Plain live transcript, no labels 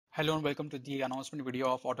Hello and welcome to the announcement video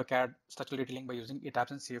of Autocad structural detailing by using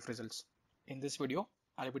Etabs and safe results. In this video,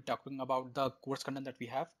 I'll be talking about the course content that we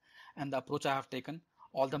have and the approach I have taken,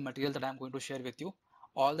 all the material that I'm going to share with you,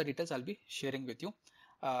 all the details I'll be sharing with you.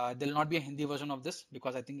 There will not be a Hindi version of this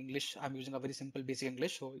because I think English, I'm using a very simple basic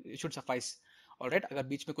English, so it should suffice. Alright, अगर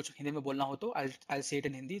बीच में कुछ हिंदी में बोलना हो तो I'll say it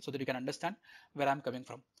in Hindi so that you can understand where I'm coming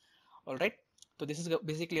from. Alright, so this is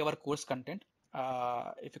basically our course content.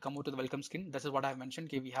 If you come over to the welcome screen, this is what I have mentioned.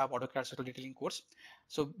 Okay, we have AutoCAD structural detailing course.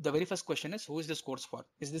 So the very first question is, who is this course for?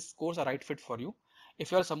 Is this course a right fit for you?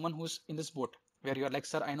 If you are someone who's in this boat where you are like,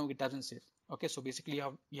 sir, I know Etabs and Safe. Okay, so basically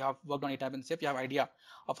you have worked on Etabs and Safe, you have idea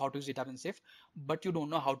of how to use Etabs and Safe, but you don't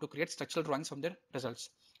know how to create structural drawings from their results.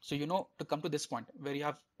 So you know to come to this point where you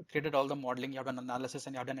have created all the modeling, you have done analysis,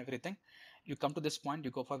 and you have done everything. You come to this point,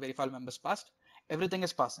 you go for verifiable members passed, everything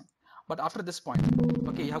is passing. But after this point,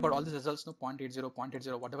 okay, you have got all these results, no 0.80,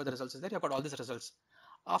 0.80, whatever the results is there, you have got all these results.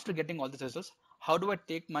 After getting all these results, how do I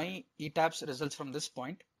take my Etabs results from this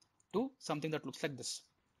point to something that looks like this,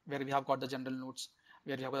 where we have got the general notes,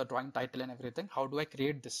 where we have got the drawing title and everything? How do I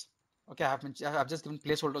create this? Okay, I have just given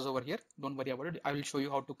placeholders over here. Don't worry about it. I will show you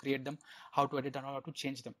how to create them, how to edit and how to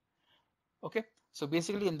change them. Okay, so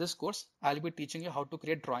basically in this course, I'll be teaching you how to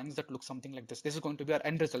create drawings that look something like this. This is going to be our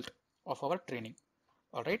end result of our training.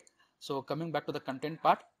 All right. So coming back to the content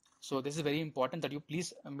part. So this is very important that you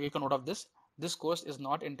please make a note of this. This course is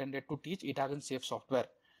not intended to teach Etabs and Safe software.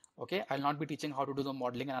 Okay, I'll not be teaching how to do the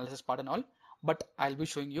modeling analysis part and all, but I'll be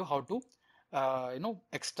showing you how to,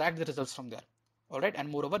 extract the results from there. All right, and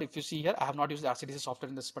moreover, if you see here, I have not used the RCDC software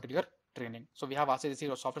in this particular training. So we have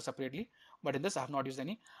RCDC software separately, but in this I have not used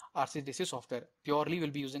any RCDC software. Purely we'll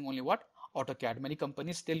be using only what? AutoCAD. Many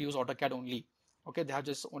companies still use AutoCAD only. Okay, they have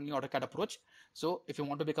just only AutoCAD approach. So if you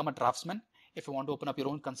want to become a draftsman, if you want to open up your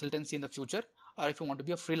own consultancy in the future, or if you want to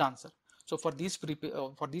be a freelancer, so for these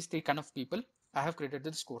three kind of people, I have created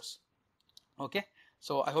this course. Okay,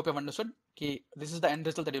 so I hope you have understood. Okay, this is the end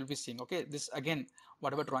result that you'll be seeing. Okay, this again,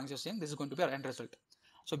 whatever drawings you're seeing, this is going to be our end result.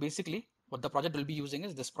 So basically, what the project will be using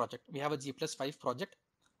is this project. We have a G+5 project.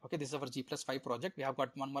 Okay, this is our G+5 project. We have got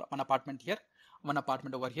one apartment here, one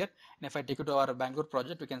apartment over here. And if I take you to our Bangalore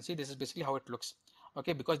project, you can see this is basically how it looks.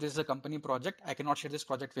 Okay, because this is a company project, I cannot share this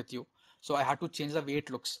project with you. So I had to change the way it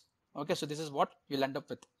looks. Okay, so this is what you'll end up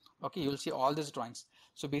with. Okay, you'll see all these drawings.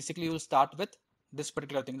 So basically, you'll start with this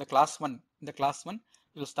particular thing. In the class one,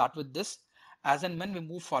 you'll start with this. As and when we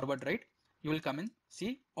move forward, right, you will come and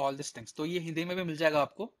see all these things. तो ये हिंदी में भी मिल जाएगा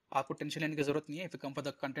आपको tension लेने की जरूरत नहीं है. If you come for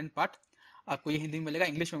the content part, आपको ये हिंदी में मिलेगा,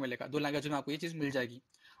 इंग्लिश में मिलेगा, दो लैंग्वेज में आपको ये चीज मिल जाएगी.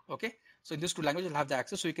 Okay, so in these two languages you'll have the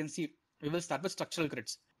access. So you can see we will start with structural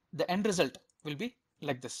grids. The end result will be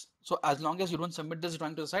like this. So as long as you don't submit this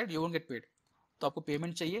drawing to the side, you won't get paid. तो आपको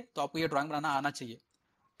payment चाहिए, तो आपको ये drawing बनाना आना चाहिए.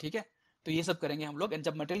 ठीक है, तो ये सब करेंगे हम लोग. एंड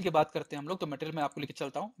जब मटेरियल की बात करते हैं हम लोग, तो मटेरियल में आपको लेके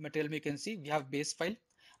चलता हूँ. मटेरियल में you can see we have base file,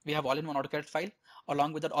 we have all-in-one AutoCAD file.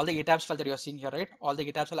 Along with that, all the Etabs file that you are seeing here, right? All the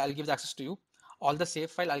Etabs file I'll give the access to you. All the save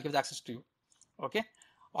file I'll give the access to you. Okay,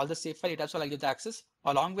 all the save file Etabs file I'll give the access.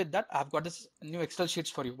 Along with that, I've got this new Excel sheets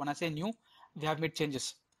for you. When I say new, we have made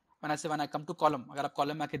changes. When I come to column, अगर आप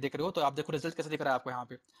column में आके देख रहे हो तो आप देखो result कैसे दिख रहा है आपको यहाँ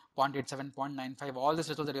पे 0.87, 0.95, all these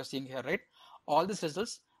results that you're seeing here, right? All these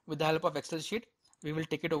results with the help of Excel sheet, we will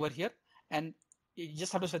take it over here and you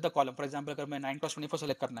just have to select the column. For example, अगर मैं 9x24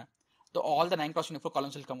 select करना है, so all the 9x24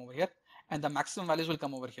 columns will come over here and the maximum values will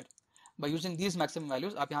come over here. By using these maximum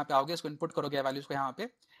values, आप यहाँ पे आओगे, इसको input करोगे values को यहाँ पे,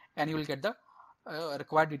 and you will get the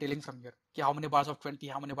required detailing from here. कि how many bars of 20,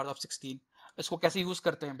 how many bars of 16, इसको कैसे use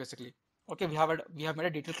करते हैं basically. Okay, we have made a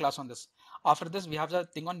detailed class on this. After this, we have the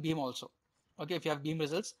thing on beam also. Okay, if you have beam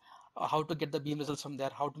results, how to get the beam results from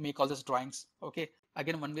there, how to make all these drawings. Okay,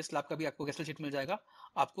 again one way slab का भी आपको Excel sheet मिल जाएगा,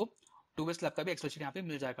 आपको two way slab का भी Excel sheet यहाँ पे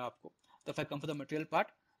मिल जाएगा आपको. तो if I come for the material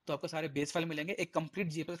part, तो आपको सारे बेस फाइल मिलेंगे. एक कंप्लीट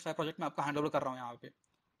G+5 प्रोजेक्ट में आपको हैंड ओवर कर रहा हूँ यहाँ पे.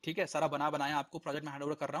 ठीक है, सारा बनाया आपको प्रोजेक्ट में हैंड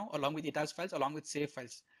ओवर कर रहा हूँ along with Etabs files, along with save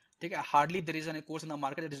files. ठीक है, hardly there is any course in the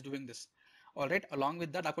market that is doing this. Alright, along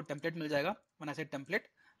with that आपको टेम्पलेट मिल जाएगा. व्हेन आई से टेम्पलेट,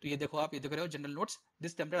 तो ये देखो, आप ये देख रहे हो general notes.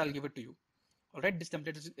 This template I will give it to you. Alright, this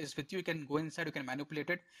template is with you. You can go inside, you can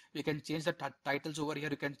manipulate it, you can change the titles over here,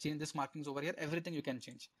 you can change this markings over here, everything you can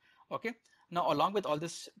change. Okay, now along with all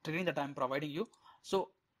this training that I am providing you, so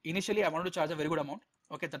initially I wanted to charge a very good amount.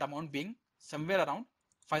 Okay, that amount being somewhere around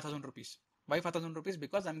 5,000 rupees. Why 5,000 rupees?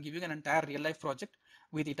 Because I'm giving an entire real life project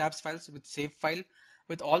with Etabs files, with save file,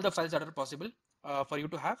 with all the files that are possible for you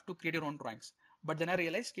to have to create your own drawings. But then I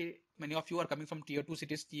realized that many of you are coming from tier 2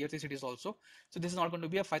 cities, tier 3 cities also. So this is not going to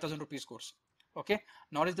be a 5,000 rupees course. Okay,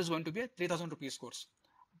 nor is this going to be a 3,000 rupees course.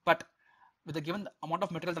 But with the given amount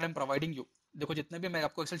of material that I'm providing you, देखो जितने भी मैं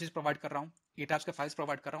आपको Excel चीज provide कर रहा हूँ, Etabs के फाइल्स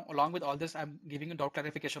प्रोवाइड कर रहा हूँ, along with all this I'm giving you doubt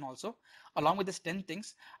clarification also. Along with this 10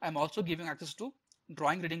 things I'm also giving access to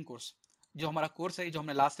drawing reading course. जो हमारा कोर्स है, जो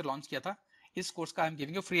हमने लास्ट ईयर लॉन्च किया था, इस कोर्स का I'm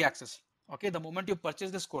giving you free access. Okay, the moment you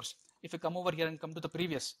purchase this course, if you come over here and come to the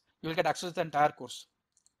previous, you will get access to the entire course.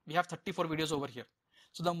 We have 34 videos over here.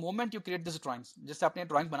 So the moment you create this drawings, जैसे आपने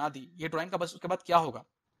drawing बना दी, ये drawing का बस उसके बाद क्या होगा,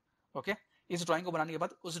 ओके इस ड्राइंग को बनाने के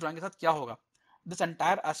बाद उस ड्राइंग के साथ क्या होगा, this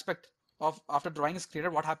entire aspect of after drawing is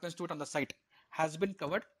created, what happens to it on the site has been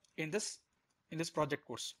covered in this project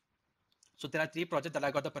course. So there are 3 projects that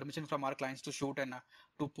I got the permission from our clients to shoot and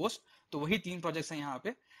to post. तो वही 3 projects हैं यहाँ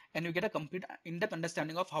पे, and you get a complete in-depth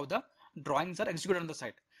understanding of how the drawings are executed on the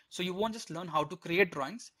site. So you won't just learn how to create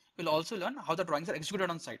drawings, you'll also learn how the drawings are executed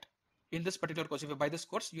on site. In this particular course, if you buy this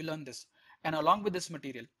course, you learn this, and along with this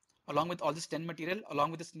material, along with all this 10 material,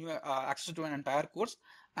 along with this new access to an entire course,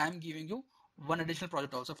 I am giving you one additional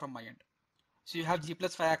project also from my end. So you have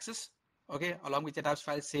G+5 access, okay, along with Etabs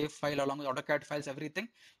file, save file, along with Autocad files, everything.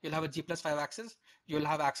 You'll have a G+5 access. You'll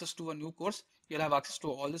have access to a new course. You'll have access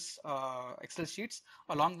to all this Excel sheets.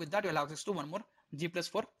 Along with that, you'll have access to one more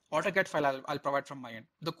G+4 Autocad file I'll provide from my end.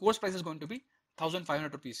 The course price is going to be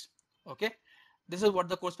 1,500 rupees. Okay, this is what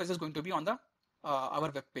the course price is going to be on the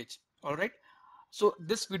our web page. All right. So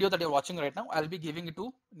this video that you're watching right now, I'll be giving it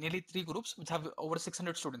to nearly 3 groups which have over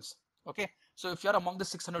 600 students. Okay, so if you're among the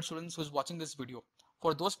 600 students who's watching this video,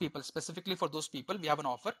 for those people, specifically for those people, we have an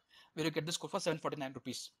offer where you get this course for 749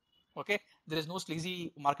 rupees. Okay, there is no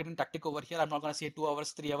sleazy marketing tactic over here. I'm not going to say 2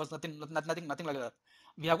 hours, 3 hours, nothing like that.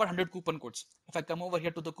 We have got 100 coupon codes. If I come over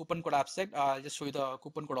here to the coupon code aspect, I'll just show you the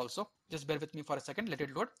coupon code also. Just bear with me for a second, let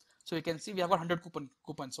it load. So you can see we have got 100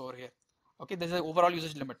 coupons over here. Okay, there's an overall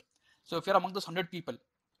usage limit. So if you're among those 100 people,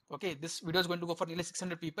 okay, this video is going to go for nearly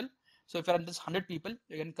 600 people. So if you're in this 100 people,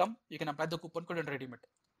 you can come, you can apply the coupon code and redeem it.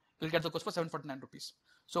 You'll get the course for 749 rupees.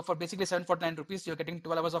 So for basically 749 rupees, you're getting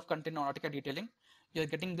 12 hours of content on Autocad detailing. You're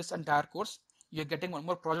getting this entire course. You're getting one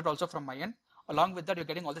more project also from my end. Along with that, you're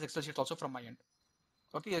getting all this Excel sheets also from my end.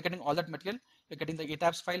 Okay, you're getting all that material. You're getting the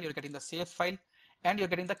Etabs file, you're getting the save file, and you're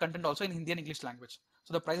getting the content also in Hindi and English language.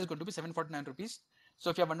 So the price is going to be 749 rupees. So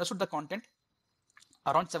if you have understood the content,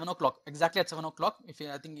 around 7 o'clock, exactly at 7 o'clock,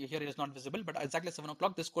 I think here it is not visible, but exactly at 7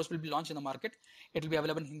 o'clock, this course will be launched in the market. It will be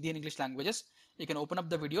available in Hindi and English languages. You can open up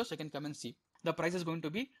the videos, you can come and see. The price is going to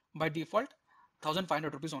be by default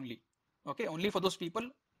 1,500 rupees only. Okay, only for those people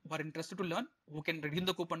who are interested to learn, who can redeem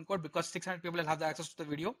the coupon code, because 600 people will have the access to the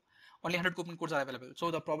video. Only 100 coupon codes are available. So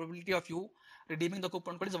the probability of you redeeming the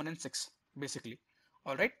coupon code is 1 in 6, basically.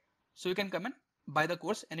 All right. So you can come in, buy the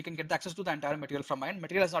course, and you can get the access to the entire material from my end.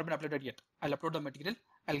 Material has not been uploaded yet. I'll upload the material.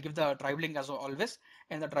 I'll give the drive link as always.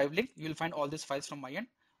 And the drive link, you will find all these files from my end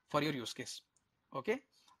for your use case. Okay.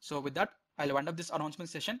 So with that, I'll wind up this announcement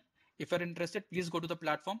session. If you're interested, please go to the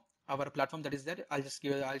platform, our platform that is there. I'll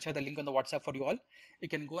share the link on the WhatsApp for you all. You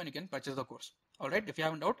can go and you can purchase the course. All right. If you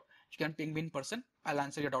have a doubt, you can ping me in person. I'll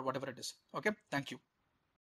answer your doubt, whatever it is. Okay. Thank you.